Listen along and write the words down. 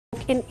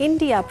in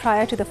India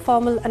prior to the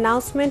formal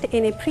announcement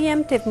in a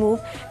preemptive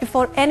move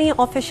before any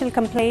official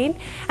complaint.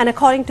 And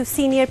according to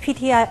senior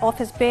PTI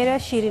office bearer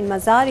Shirin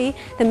Mazari,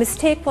 the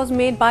mistake was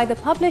made by the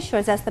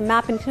publishers as the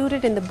map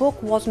included in the book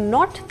was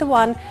not the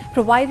one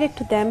provided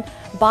to them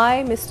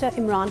by Mr.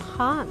 Imran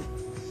Khan.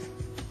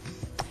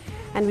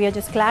 And we are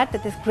just glad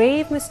that this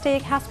grave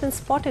mistake has been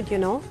spotted,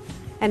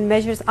 and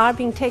measures are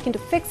being taken to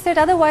fix it.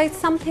 Otherwise,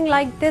 something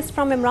like this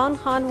from Imran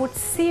Khan would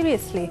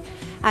seriously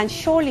and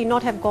surely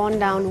not have gone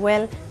down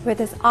well with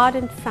his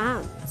ardent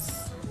fans.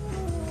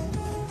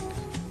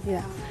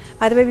 Yeah.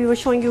 By the way, we were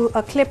showing you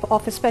a clip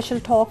of a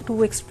special talk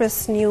to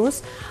Express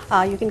News.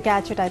 You can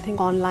catch it, I think,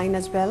 online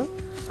as well.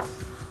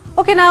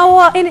 Okay,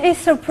 now in a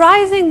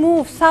surprising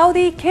move,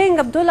 Saudi King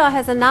Abdullah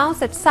has announced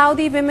that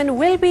Saudi women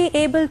will be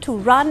able to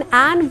run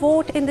and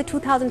vote in the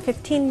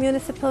 2015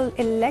 municipal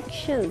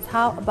elections.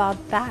 How about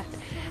that?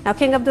 Now,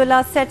 King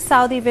Abdullah said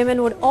Saudi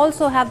women would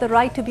also have the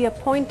right to be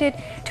appointed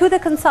to the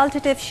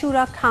Consultative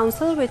Shura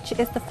Council, which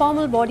is the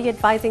formal body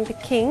advising the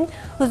king,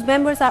 whose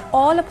members are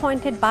all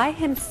appointed by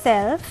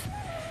himself.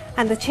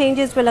 And the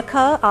changes will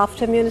occur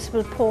after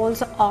municipal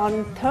polls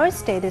on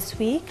Thursday this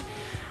week.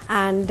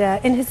 And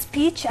in his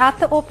speech at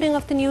the opening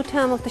of the new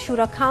term of the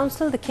Shura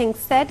Council, the king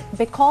said,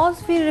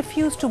 "Because we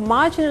refuse to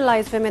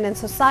marginalize women in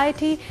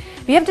society,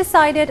 we have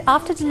decided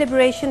after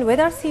deliberation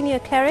with our senior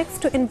clerics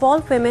to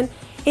involve women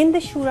in the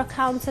Shura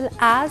Council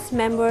as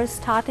members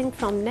starting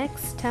from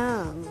next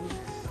term."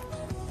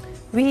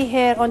 We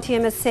here on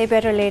TMS say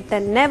better late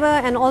than never,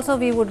 and also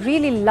we would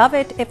really love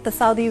it if the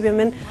Saudi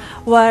women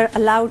were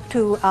allowed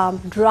to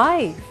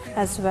drive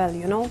as well,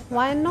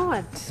 why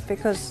not?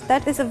 Because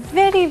that is a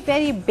very,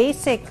 very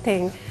basic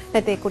thing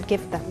that they could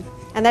give them,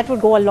 and that would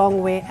go a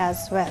long way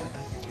as well.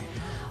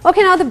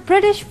 Okay, now the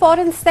British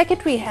Foreign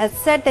Secretary has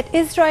said that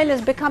Israel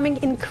is becoming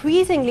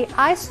increasingly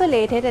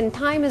isolated and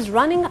time is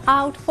running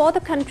out for the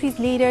country's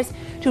leaders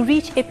to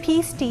reach a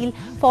peace deal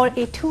for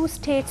a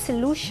two-state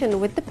solution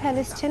with the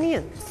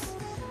Palestinians.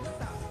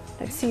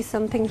 Let's see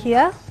something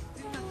here.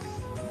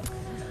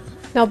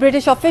 Now,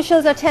 British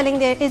officials are telling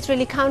their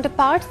Israeli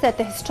counterparts that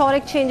the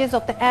historic changes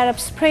of the Arab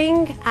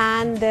Spring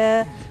and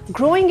the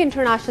growing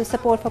international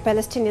support for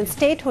Palestinian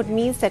statehood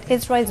means that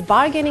Israel's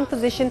bargaining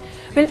position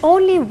will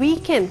only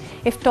weaken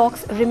if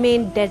talks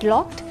remain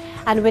deadlocked.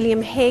 And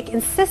William Hague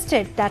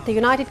insisted that the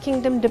United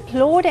Kingdom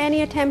deplored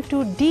any attempt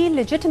to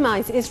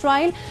delegitimize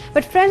Israel,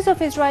 but friends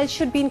of Israel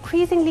should be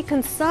increasingly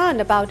concerned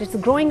about its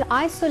growing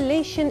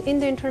isolation in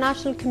the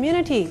international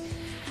community.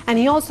 And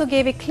he also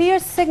gave a clear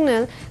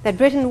signal that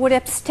Britain would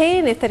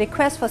abstain if the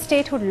request for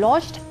statehood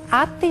lodged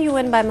at the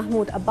UN by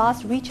Mahmoud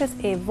Abbas reaches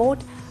a vote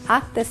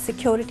at the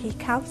Security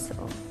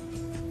Council.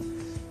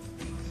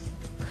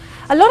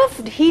 A lot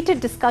of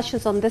heated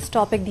discussions on this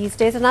topic these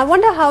days, and I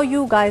wonder how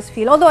you guys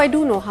feel, although I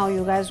do know how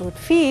you guys would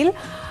feel.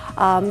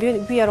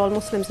 We are all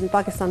Muslims in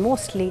Pakistan,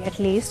 mostly at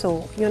least,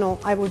 so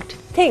I would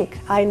think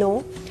I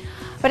know.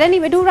 But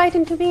anyway, do write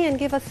into me and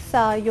give us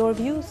your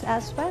views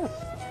as well.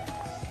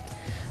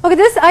 Okay,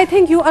 this I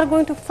think you are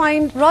going to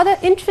find rather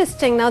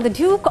interesting. Now, the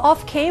Duke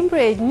of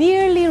Cambridge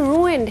nearly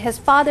ruined his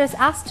father's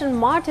Aston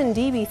Martin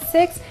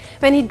DB6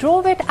 when he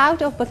drove it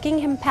out of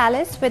Buckingham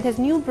Palace with his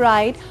new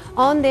bride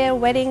on their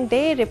wedding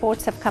day,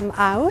 reports have come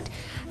out.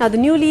 Now, the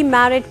newly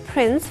married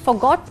prince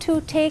forgot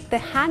to take the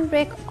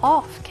handbrake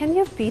off. Can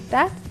you beat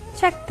that?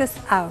 Check this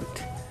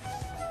out.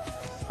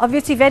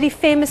 Obviously, very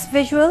famous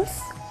visuals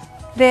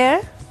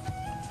there.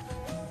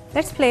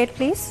 Let's play it,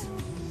 please.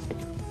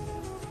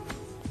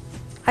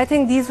 I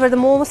think these were the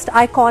most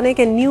iconic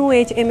and new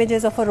age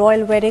images of a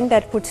royal wedding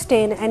that would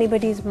stay in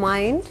anybody's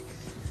mind.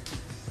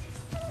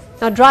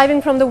 Now,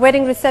 driving from the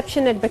wedding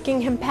reception at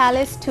Buckingham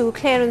Palace to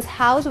Clarence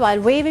House while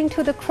waving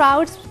to the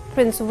crowds,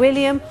 Prince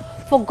William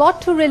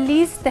forgot to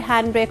release the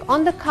handbrake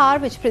on the car,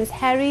 which Prince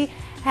Harry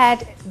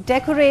had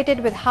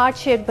decorated with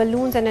heart-shaped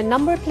balloons and a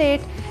number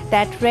plate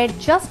that read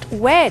 "Just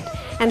Wed."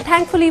 And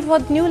thankfully for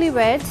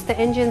newlyweds, the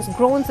engine's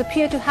groans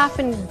appear to have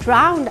been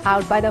drowned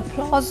out by the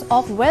applause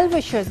of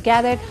well-wishers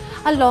gathered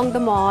along the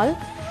mall.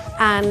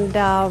 And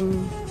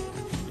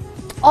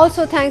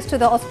also thanks to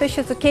the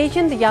auspicious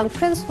occasion, the young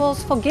prince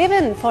was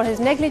forgiven for his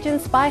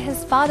negligence by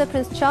his father,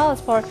 Prince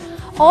Charles, for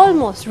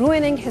almost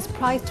ruining his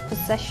prized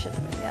possession.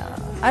 Yeah,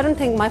 I don't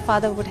think my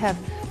father would have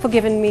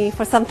forgiven me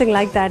for something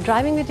like that,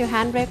 driving with your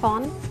handbrake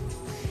on.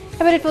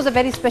 Yeah, but it was a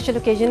very special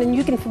occasion and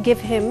you can forgive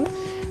him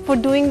for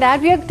doing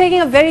that. We are taking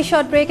a very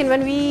short break, and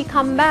when we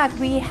come back,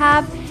 we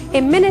have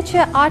a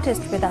miniature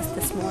artist with us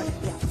this morning.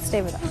 Yeah,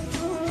 stay with us.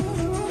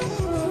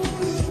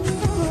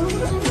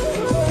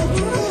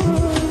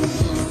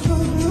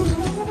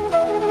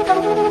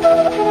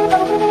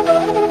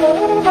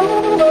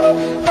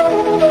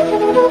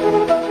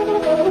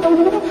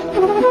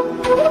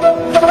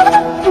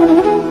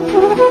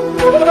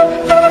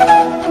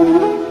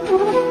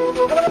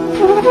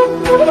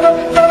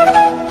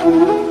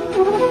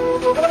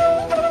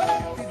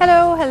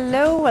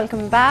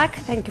 welcome back.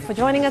 Thank you for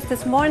joining us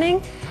this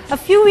morning. A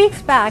few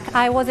weeks back,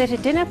 I was at a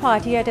dinner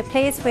party at a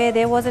place where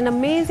there was an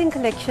amazing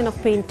collection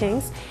of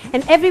paintings,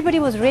 and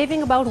everybody was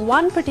raving about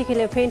one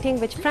particular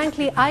painting which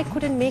frankly I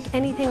couldn't make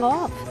anything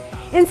of.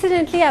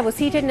 Incidentally, I was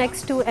seated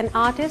next to an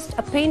artist,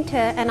 a painter,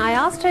 and I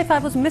asked her if I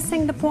was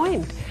missing the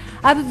point.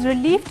 I was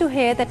relieved to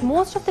hear that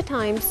most of the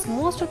times,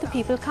 most of the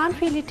people can't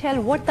really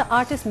tell what the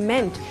artist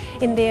meant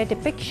in their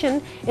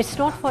depiction. It's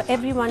not for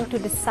everyone to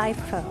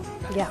decipher.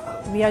 Yeah,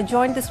 we are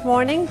joined this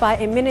morning by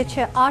a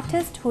miniature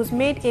artist who's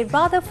made a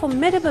rather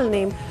formidable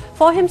name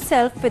for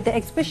himself with the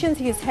exhibitions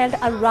he has held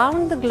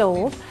around the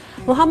globe.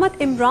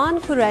 Imran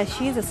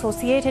Qureshi is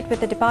associated with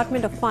the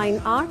Department of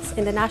Fine Arts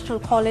in the National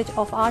College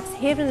of Arts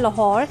here in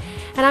Lahore,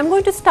 and I'm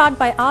going to start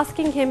by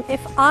asking him if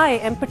I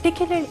am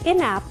particularly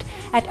inapt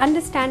at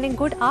understanding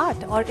good art,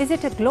 or is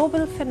it a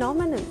global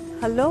phenomenon?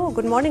 Hello,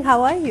 good morning,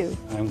 how are you?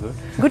 I'm good.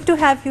 Good to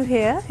have you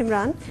here,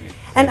 Imran.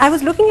 And I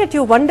was looking at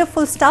your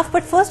wonderful stuff,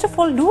 but first of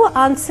all, do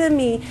answer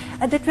me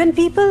that when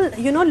people,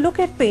 look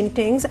at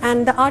paintings,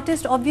 and the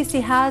artist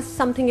obviously has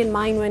something in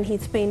mind when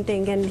he's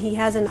painting, and he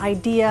has an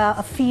idea,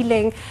 a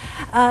feeling,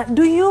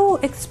 do you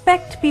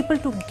expect people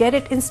to get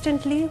it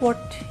instantly,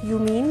 what you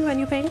mean when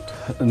you paint?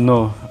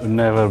 No,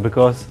 never,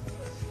 because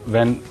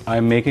when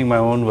I'm making my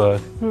own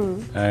work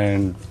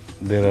and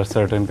there are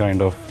certain kind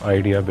of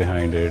idea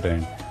behind it,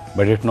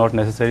 but it's not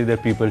necessary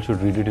that people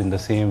should read it in the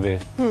same way.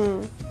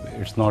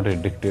 It's not a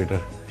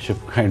dictatorship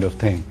kind of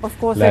thing. Of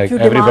course, like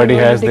everybody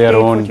has their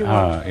own,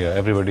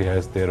 everybody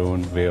has their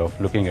own way of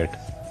looking at.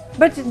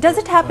 But does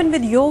it happen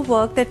with your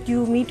work that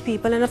you meet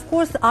people, and of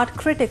course the art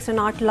critics and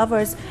art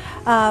lovers,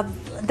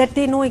 that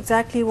they know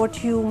exactly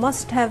what you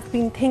must have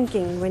been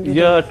thinking when you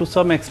did? To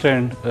some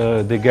extent,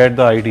 they get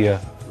the idea.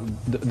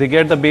 They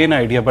get the main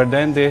idea, but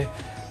then they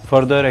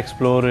further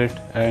explore it,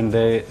 and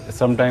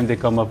sometimes they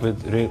come up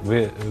with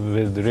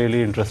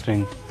really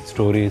interesting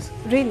stories.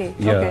 Really?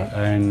 Yeah, okay.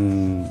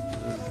 And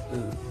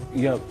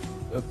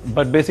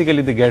but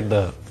basically they get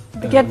the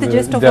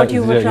gist of what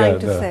you were trying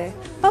to say.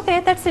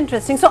 Okay, that's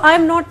interesting. So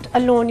I'm not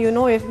alone,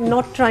 if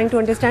not trying to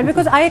understand,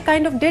 because I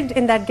kind of did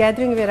in that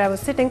gathering where I was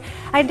sitting,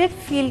 I did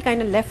feel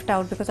kind of left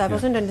out because I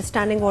wasn't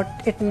understanding what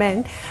it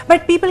meant.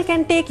 But people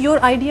can take your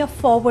idea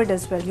forward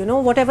as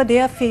well, whatever they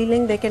are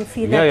feeling, they can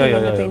feel that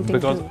in the painting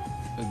because too.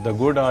 The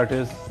good art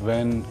is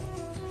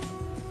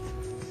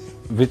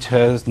which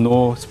has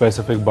no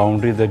specific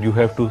boundary, that you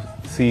have to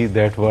see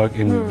that work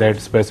in that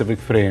specific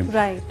frame.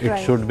 Right.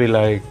 It should be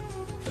like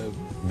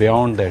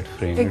beyond that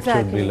frame.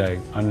 Exactly. It should be like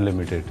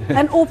unlimited.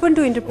 And open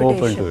to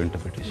interpretation. Open to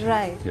interpretation.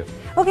 Right. Yeah.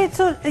 Okay,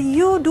 so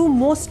you do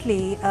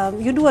mostly,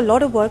 you do a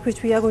lot of work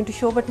which we are going to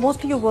show, but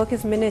mostly your work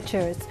is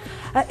miniatures.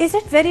 Is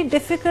it very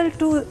difficult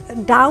to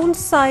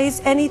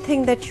downsize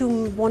anything that you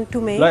want to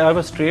make? Like I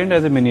was trained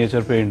as a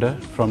miniature painter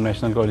from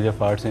National College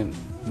of Arts in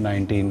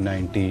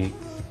 1990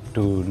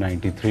 to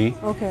 93.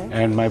 Okay.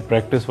 And my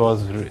practice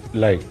was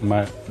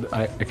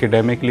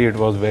academically it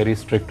was very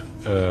strict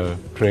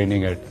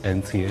training at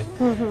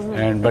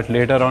NCA. But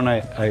later on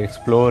I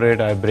explore it,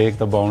 I break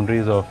the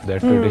boundaries of that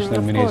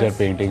traditional miniature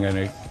painting, and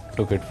I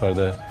took it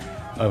further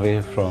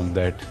away from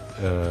that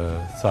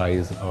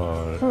size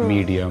or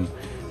medium,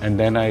 and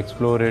then I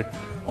explore it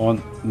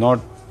on not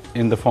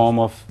in the form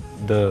of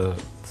the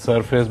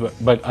surface,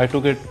 but I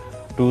took it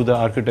to the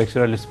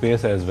architectural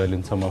space as well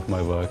in some of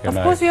my work. Of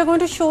course, we are going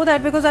to show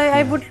that, because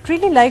I would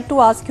really like to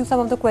ask you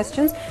some of the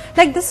questions,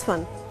 like this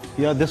one.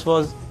 Yeah, this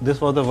was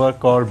the work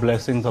called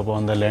Blessings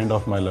Upon the Land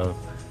of My Love,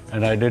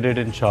 and I did it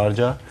in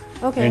Sharjah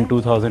in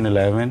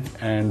 2011,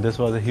 and this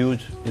was a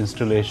huge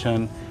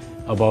installation,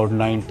 about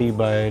 90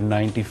 by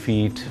 90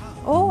 feet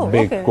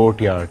big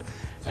courtyard.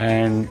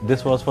 And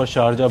this was for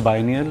Sharjah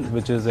Biennial,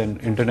 which is an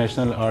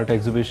international art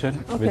exhibition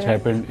which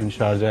happened in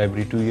Sharjah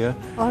every 2 years.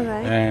 All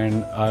right.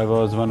 And I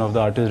was one of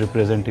the artists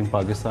representing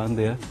Pakistan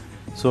there.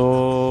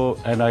 So,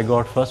 and I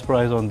got first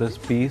prize on this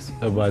piece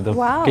by the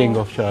King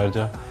of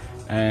Sharjah.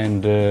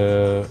 And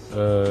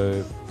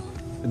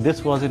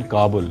this was in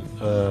Kabul.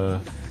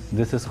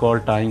 This is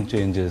called Time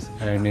Changes,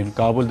 and in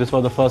Kabul this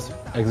was the first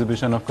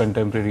exhibition of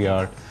contemporary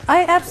art.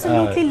 I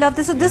absolutely love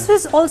this. So this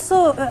was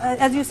also,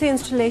 as you say,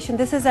 installation.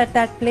 This is at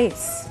that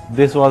place.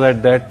 This was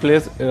at that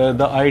place.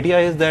 The idea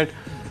is that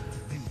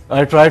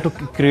I try to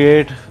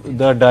create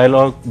the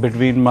dialogue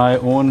between my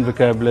own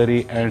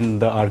vocabulary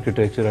and the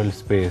architectural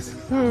space,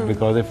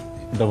 because if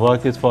the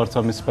work is for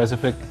some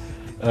specific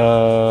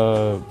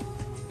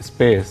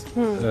space,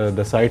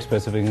 the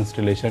site-specific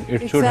installation,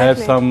 it should have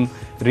some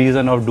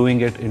reason of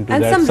doing it into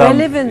and that. And some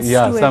relevance to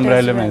it some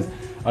relevance.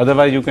 Well.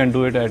 Otherwise, you can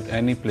do it at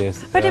any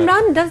place. But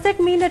Imran, does that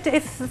mean that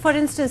if, for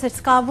instance, it's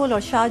Kabul or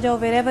Sharjah or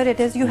wherever it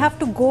is, you have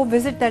to go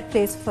visit that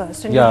place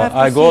first? And you have to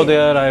I go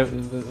there, I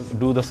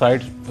do the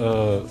site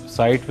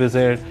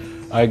visit,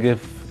 I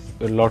give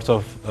lots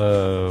of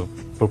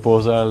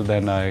proposal,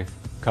 then I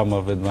come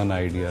up with one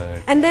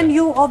idea. And then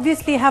you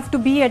obviously have to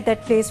be at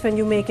that place when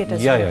you make it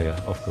as well. Yeah,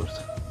 of course.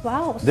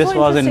 Wow, this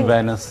was in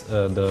Venice,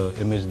 the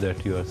image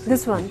that you are seeing.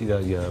 This one?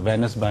 Yeah,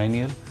 Venice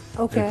Biennial.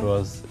 Okay. It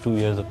was 2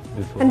 years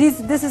before. And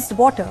this is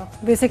water,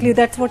 basically,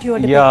 that's what you are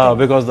depicting. Yeah,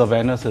 because the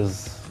Venice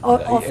is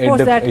Of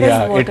course, that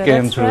is water. It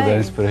came that's through right. the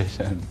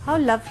inspiration. How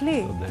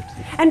lovely. So that's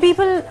it. And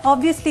people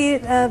obviously,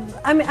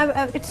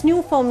 it's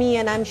new for me,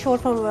 and I'm sure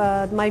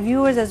for my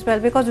viewers as well,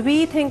 because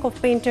we think of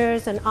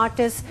painters and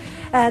artists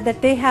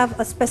that they have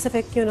a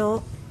specific, you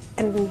know,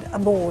 and a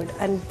mold,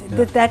 and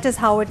that is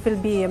how it will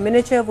be. A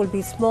miniature will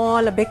be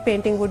small, a big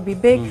painting would be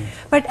big,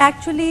 but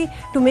actually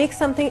to make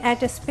something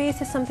at a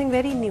space is something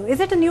very new.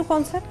 Is it a new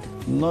concept?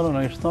 No,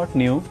 it's not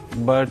new,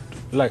 but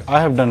like I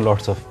have done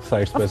lots of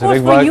site-specific course,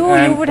 for work, you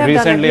and would have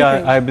recently done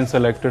everything. I've been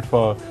selected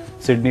for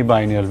Sydney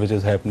Biennial, which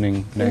is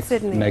happening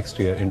next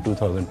year in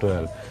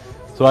 2012.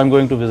 So I'm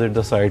going to visit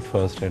the site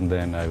first, and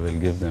then I will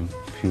give them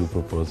few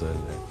proposals.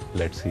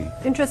 Let's see.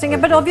 Interesting.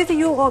 But obviously,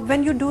 you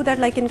when you do that,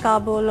 like in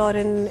Kabul or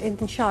in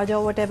Sharjah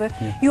or whatever,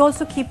 you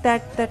also keep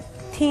that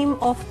theme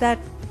of that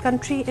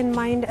country in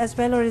mind as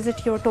well, or is it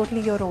totally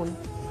your own?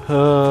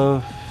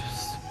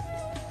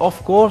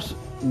 Of course,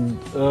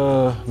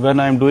 when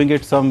I'm doing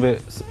it somewhere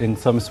in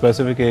some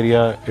specific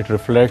area, it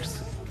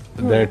reflects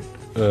that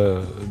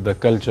the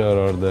culture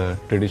or the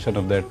tradition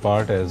of that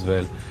part as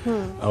well,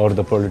 or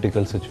the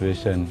political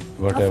situation,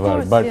 whatever. Of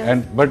course, but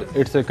yes. but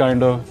it's a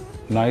kind of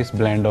nice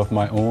blend of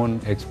my own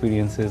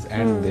experiences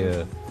and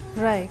their.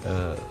 Right.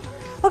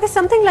 Okay,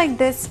 something like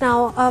this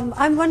now.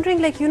 I'm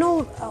wondering, like, you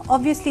know,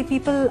 obviously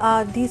people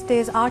these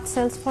days, art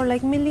sells for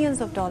like millions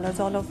of dollars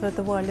all over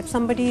the world. If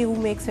somebody who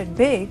makes it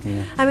big,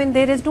 I mean,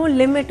 there is no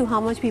limit to how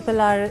much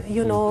people are,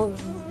 you know,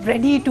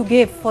 ready to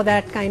give for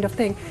that kind of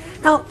thing.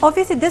 Now,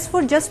 obviously, this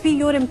would just be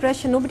your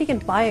impression. Nobody can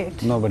buy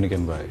it. Nobody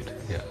can buy it.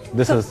 Yeah,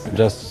 this is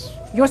just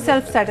your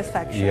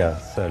self-satisfaction. Yeah,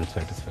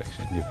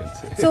 self-satisfaction, you can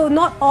say. So,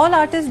 not all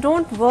artists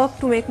don't work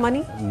to make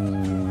money?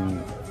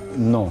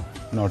 No,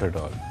 not at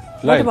all.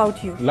 What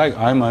about you? Like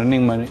I'm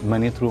earning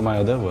money through my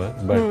other work,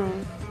 but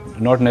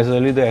not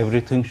necessarily that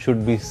everything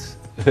should be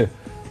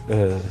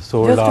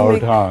sold just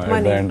out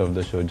at the end of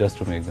the show, just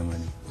to make the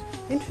money.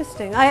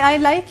 Interesting. I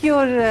like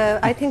your,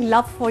 I think,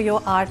 love for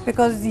your art,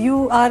 because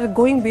you are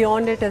going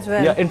beyond it as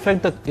well. Yeah, in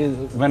fact,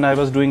 when I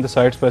was doing the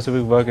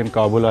site-specific work in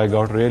Kabul, I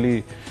got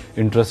really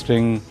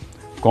interesting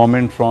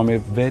comment from a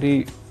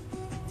very,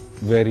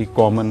 very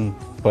common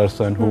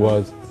person who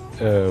was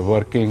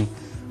working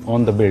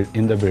in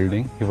the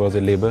building. He was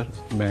a labor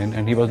man,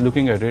 and he was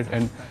looking at it,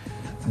 and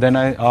then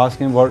I asked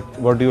him,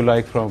 what do you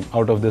like from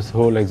out of this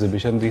whole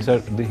exhibition? He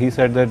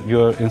said that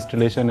your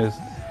installation is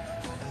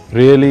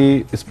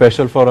really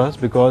special for us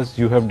because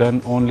you have done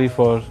only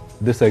for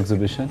this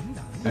exhibition,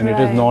 and it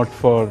is not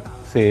for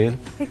sale.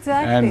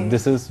 Exactly. And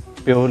this is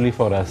purely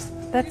for us.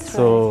 That's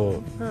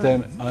so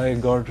then I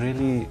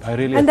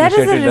really and that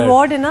is a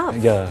reward enough.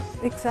 Yeah,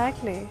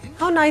 exactly.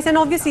 How nice. And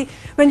obviously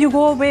when you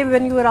go away,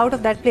 when you are out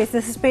of that place,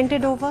 this is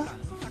painted over,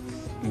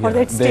 or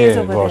it stays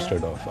over washed there?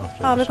 It off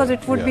after because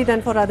it would be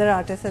done for other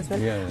artists as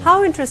well.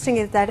 How interesting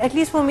is that? At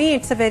least for me,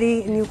 it's a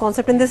very new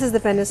concept, and this is the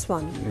Venice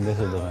one. This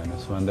is the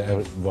Venice one.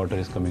 The water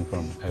is coming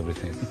from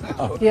everything.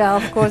 Yeah,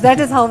 of course. That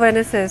is how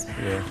Venice is.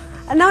 Yeah.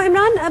 Now,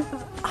 Imran,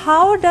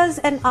 how does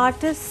an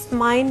artist's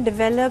mind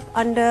develop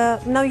under,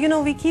 now, you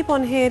know, we keep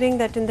on hearing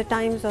that in the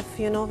times of,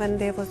 you know, when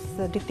there was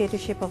the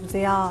dictatorship of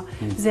Zia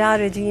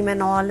regime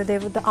and all,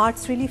 the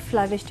arts really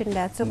flourished in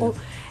that. So,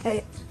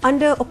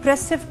 under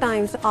oppressive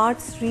times,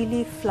 arts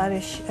really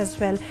flourish as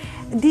well.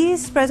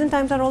 These present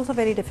times are also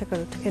very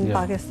difficult in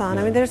Pakistan.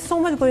 I mean, there is so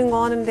much going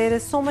on, and there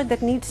is so much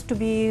that needs to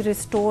be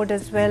restored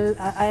as well.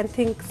 I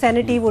think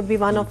sanity would be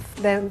one of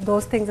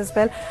those things as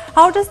well.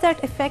 How does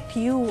that affect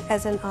you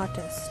as an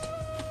artist?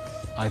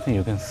 I think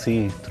you can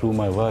see through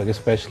my work,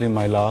 especially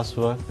my last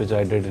work, which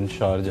I did in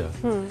Sharjah.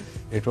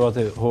 It was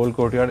a whole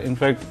courtyard. In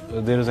fact,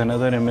 there is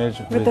another image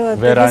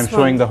where I'm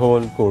showing the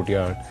whole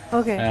courtyard.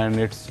 Okay. And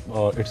it's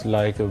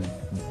like a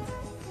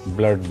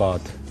blood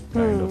bath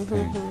kind of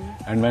thing.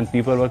 And when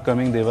people were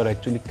coming, they were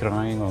actually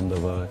crying on the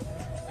work,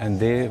 and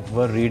they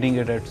were reading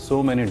it at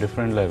so many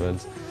different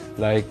levels.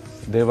 Like,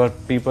 there were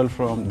people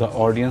from, the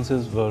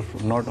audiences were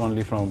not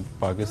only from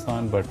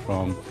Pakistan, but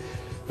from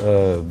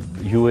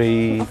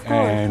UAE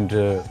and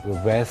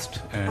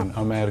West and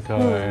America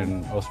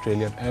and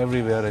Australia,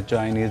 everywhere,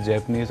 Chinese,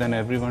 Japanese, and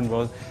everyone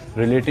was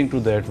relating to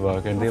that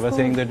work, and they were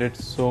saying that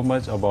it's so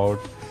much about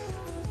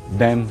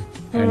them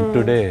and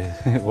today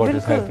what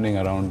is happening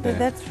around them.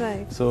 That's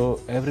right. So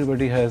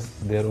everybody has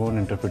their own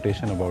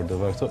interpretation about the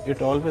work. So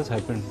it always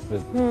happened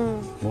with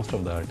most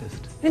of the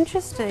artists.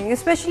 Interesting.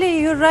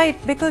 Especially, you're right,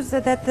 because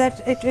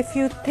if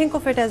you think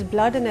of it as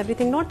blood and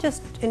everything, not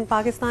just in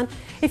Pakistan,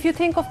 if you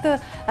think of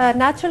the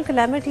natural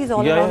calamities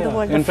all around the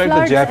world, in the fact,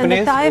 floods the Japanese,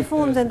 and the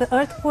typhoons and the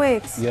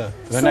earthquakes, when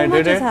so I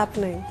much did is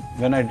happening.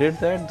 When I did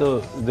that,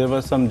 there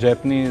were some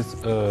Japanese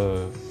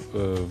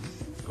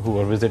who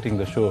were visiting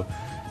the show,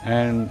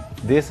 and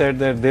they said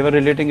that they were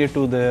relating it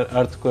to the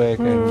earthquake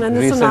and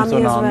recent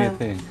tsunami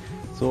thing.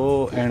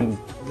 So, and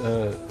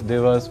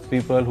there was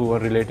people who were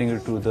relating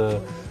it to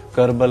the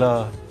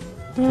Karbala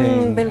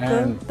thing,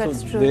 and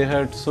that's true. They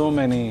had so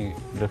many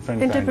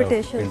different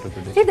interpretations. Kind of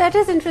interpretations. See, that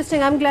is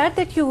interesting. I'm glad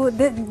that you,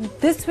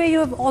 this way you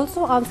have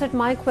also answered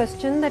my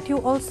question, that you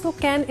also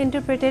can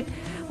interpret it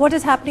what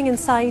is happening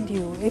inside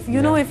you. If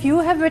you know, if you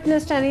have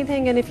witnessed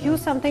anything and if you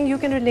something, you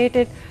can relate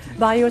it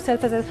by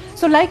yourself as a.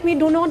 So like me,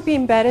 do not be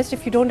embarrassed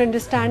if you don't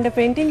understand a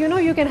painting. You know,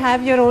 you can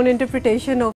have your own interpretation of